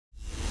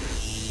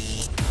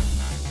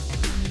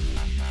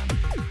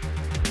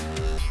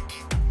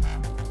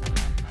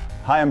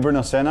Hi, I'm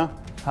Bruno Senna.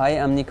 Hi,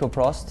 I'm Nico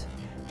Prost.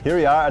 Here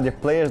we are at the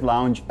Players'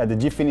 Lounge at the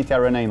Gfinity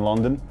Arena in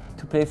London.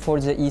 To play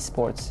Forza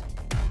esports.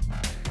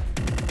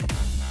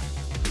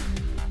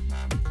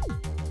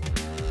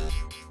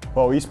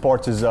 Well,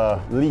 esports is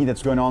a league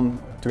that's going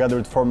on together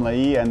with Formula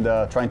E and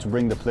trying to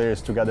bring the players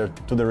together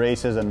to the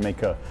races and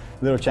make a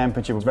little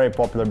championship. It's very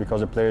popular because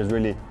the players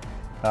really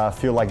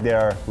feel like they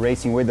are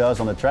racing with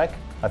us on the track.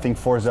 I think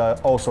Forza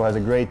also has a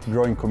great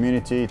growing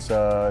community. It's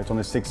on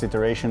the 6th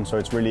iteration, so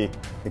it's really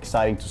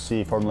exciting to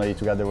see Formula E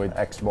together with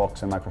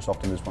Xbox and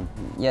Microsoft in this one.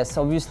 Yes,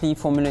 obviously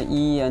Formula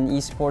E and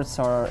esports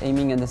are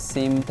aiming at the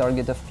same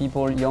target of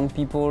people, young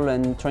people,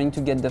 and trying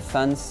to get the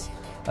fans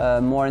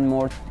more and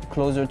more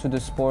closer to the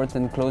sport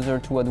and closer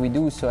to what we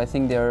do. So I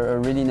think they're a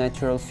really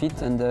natural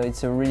fit, and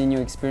it's a really new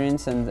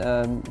experience,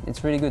 and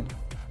it's really good.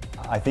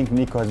 I think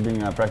Nico has been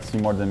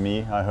practicing more than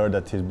me. I heard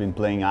that he's been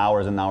playing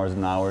hours and hours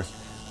and hours.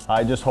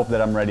 I just hope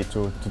that I'm ready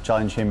to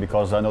challenge him,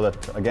 because I know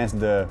that against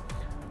the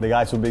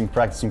guys who've been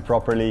practicing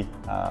properly,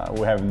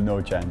 we have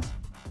no chance.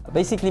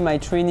 Basically, my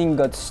training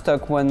got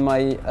stuck when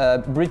my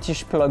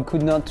British plug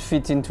could not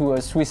fit into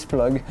a Swiss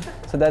plug.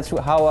 So that's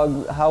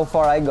how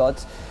far I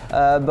got.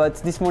 But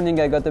this morning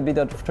I got a bit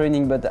of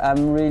training, but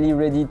I'm really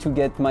ready to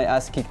get my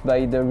ass kicked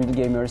by the real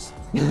gamers.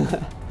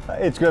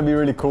 It's going to be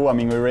really cool. I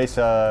mean, we race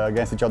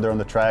against each other on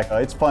the track.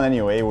 It's fun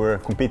anyway. We're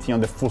competing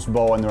on the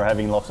football and we're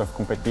having lots of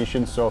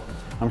competition. So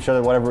I'm sure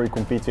that whatever we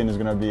compete in is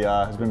going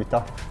to be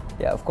tough.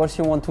 Yeah, of course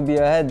you want to be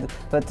ahead.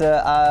 But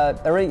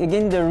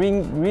again, the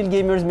real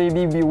gamers,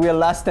 maybe we're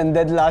last and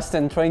dead last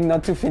and trying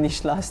not to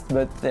finish last.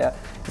 But yeah,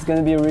 it's going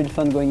to be real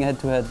fun going head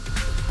to head.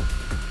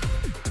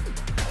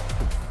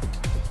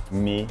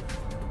 Me.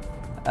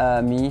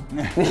 Me.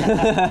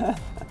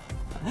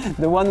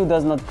 The one who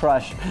does not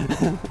crash.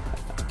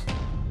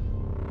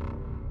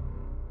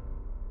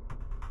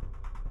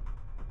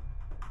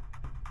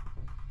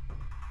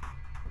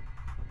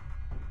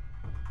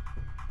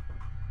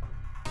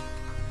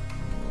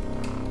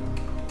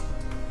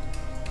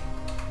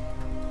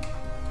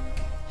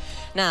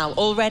 Now,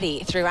 already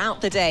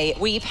throughout the day,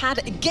 we've had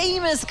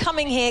gamers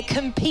coming here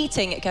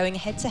competing, going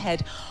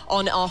head-to-head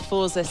on our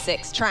Forza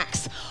 6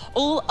 tracks,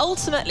 all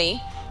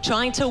ultimately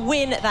trying to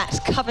win that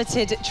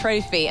coveted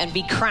trophy and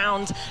be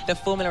crowned the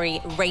Formula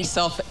E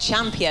race-off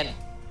champion.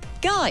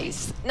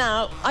 Guys,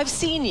 now, I've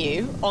seen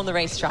you on the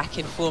racetrack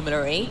in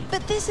Formula E,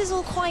 but this is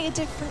all quite a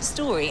different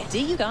story. Do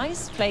you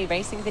guys play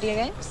racing video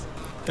games?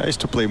 I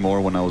used to play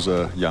more when I was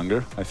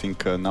younger. I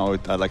think now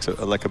I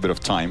like a bit of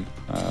time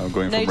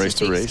going from race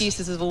to race.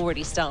 Excuses have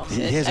already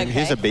started.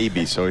 He's a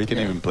baby, so he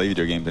can't even play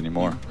video games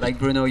anymore. Like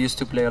Bruno used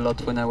to play a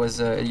lot when I was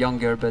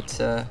younger, but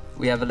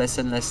we have less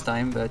and less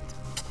time. But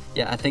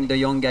yeah, I think the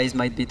young guys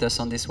might beat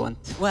us on this one.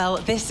 Well,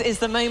 this is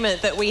the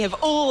moment that we have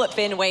all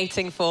been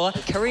waiting for.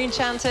 Karun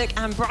Chantuk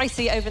and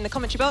Brycey over in the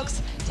commentary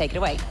box. Take it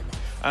away.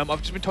 I've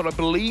just been told, I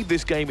believe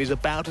this game is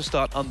about to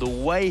start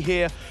underway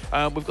here.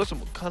 We've got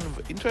some kind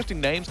of interesting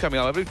names coming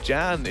up. I believe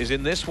Jan is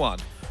in this one.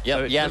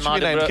 Yeah, Jan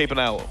Mardenborough. Keep an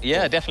eye out.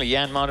 Yeah, definitely.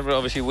 Jan Mardenborough,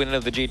 obviously winner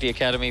of the GT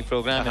Academy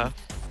program.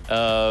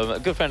 A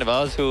good friend of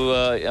ours who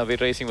I've been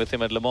racing with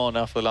him at Le Mans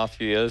now for the last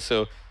few years.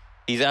 So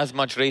he's as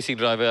much racing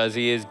driver as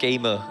he is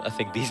gamer, I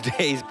think, these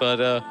days.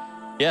 But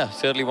yeah,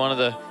 certainly one of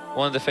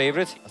the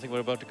favorites. I think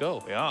we're about to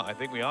go. We are. I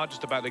think we are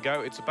just about to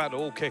go. It's about to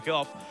all kick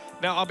off.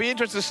 Now, I'll be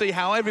interested to see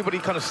how everybody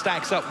kind of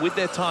stacks up with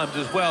their times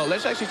as well.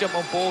 Let's actually jump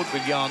on board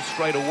with Jan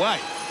straight away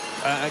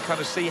and kind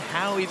of see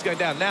how he's going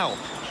down. Now,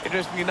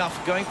 interestingly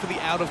enough, going for the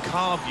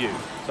out-of-car view.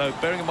 So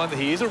bearing in mind that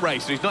he is a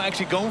racer, he's not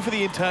actually gone for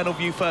the internal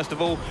view first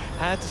of all,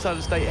 has decided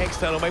to stay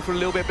external, maybe for a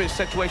little bit of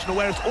situational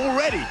awareness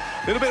already.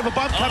 A little bit of a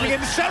bump coming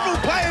in. Several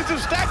players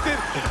have stacked it,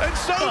 and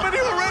so many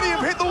already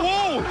have hit the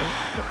wall.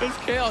 It's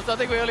chaos. I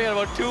think we only had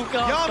about 2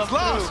 cars. Jan's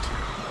last.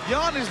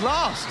 Jan is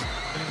last.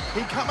 He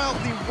come out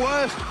the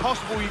worst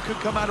possible you could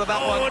come out of that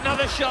one. Oh,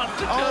 another shot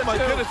to Oh my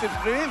two. goodness,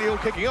 it's really all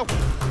kicking off.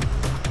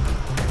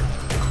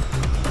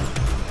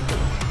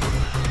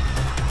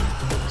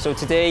 So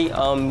today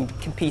I'm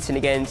competing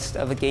against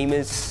other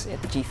gamers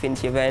at the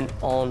Gfinity event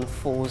on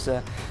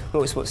Forza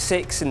Motorsport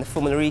 6 in the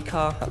Formula E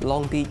car at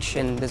Long Beach,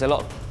 and there's a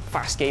lot of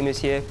fast gamers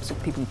here, so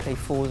people who play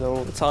Forza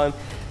all the time.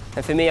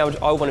 And for me, I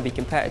want to be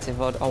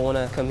competitive. I want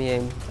to come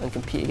here and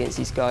compete against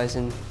these guys,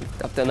 and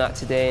I've done that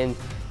today and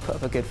put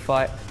up a good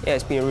fight. Yeah,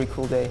 it's been a really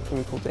cool day,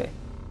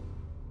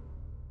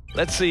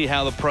 Let's see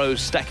how the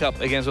pros stack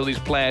up against all these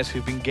players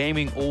who've been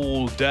gaming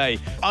all day.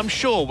 I'm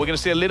sure we're going to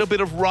see a little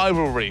bit of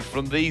rivalry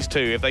from these two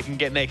if they can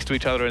get next to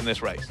each other in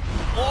this race.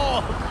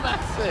 Oh,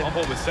 massive. On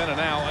board with Senna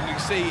now, and you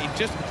see,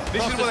 this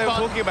is what they were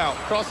talking about.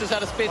 Prost has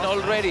had a spin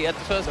already at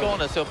the first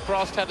corner, so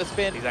Prost had a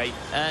spin. He's 8.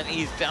 And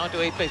he's down to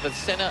 8th place, but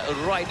Senna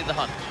right in the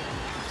hunt.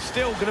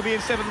 Still going to be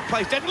in 7th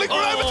place. Definitely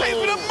overtakes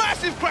with a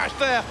massive crash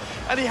there,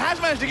 and he has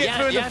managed to get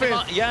through in the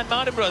 5th. Jan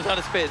Mardenborough's had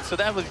a spin, so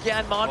that was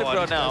Jan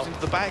Mardenborough now, into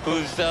the back.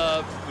 who's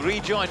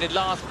rejoined in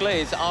last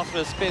place after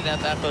a spin at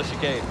that first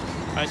chicane.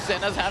 And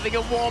Senna's having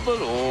a wobble.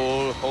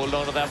 Oh, hold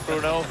on to that,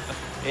 Bruno.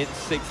 In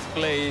 6th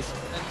place.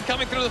 And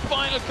coming through the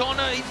final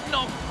corner, he's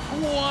not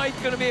quite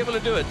going to be able to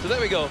do it. So there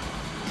we go.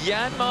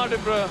 Jan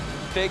Mardenborough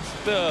takes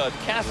third.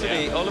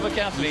 Oliver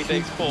Cassidy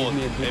takes fourth.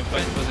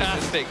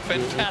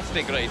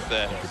 Fantastic race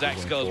there. Zach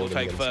Skulls will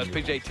take first.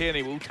 PJ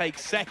Tierney will take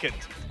second.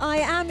 I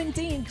am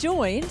indeed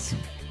joined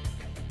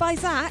by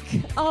Zach,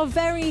 our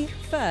very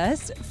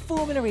first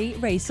Formula E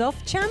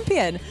race-off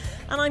champion.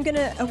 And I'm going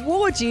to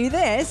award you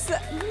this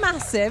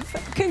massive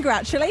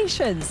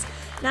congratulations.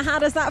 Now, how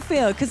does that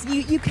feel? Because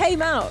you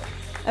came out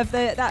of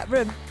that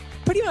room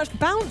pretty much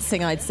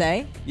bouncing, I'd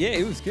say. Yeah,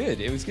 it was good.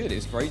 It was good.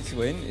 It's great to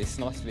win. It's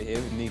nice to be here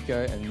with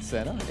Nico and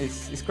Senna.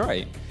 It's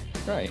great.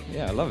 Great.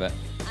 Yeah, I love it.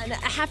 And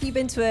have you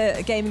been to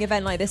a gaming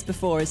event like this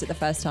before, or is it the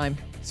first time?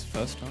 It's the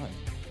first time.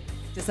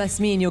 Does this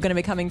mean you're going to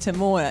be coming to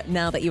more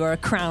now that you are a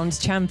crowned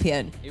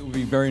champion? It would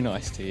be very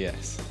nice to,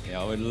 yes.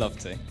 Yeah, I would love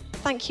to.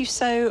 Thank you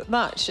so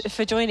much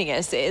for joining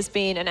us. It has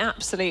been an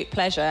absolute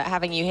pleasure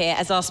having you here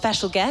as our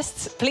special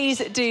guests. Please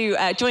do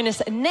join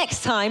us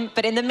next time.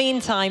 But in the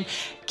meantime,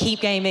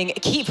 keep gaming,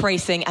 keep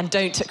racing, and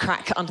don't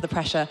crack under the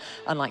pressure,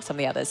 unlike some of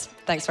the others.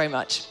 Thanks very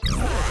much.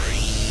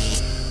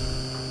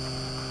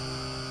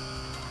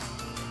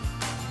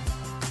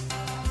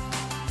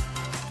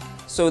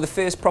 So the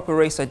first proper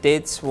race I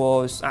did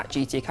was at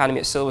GT Academy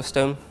at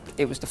Silverstone.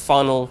 It was the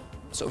final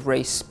sort of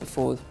race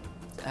before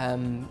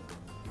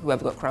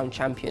whoever got crowned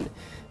champion.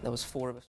 There was 4 of us.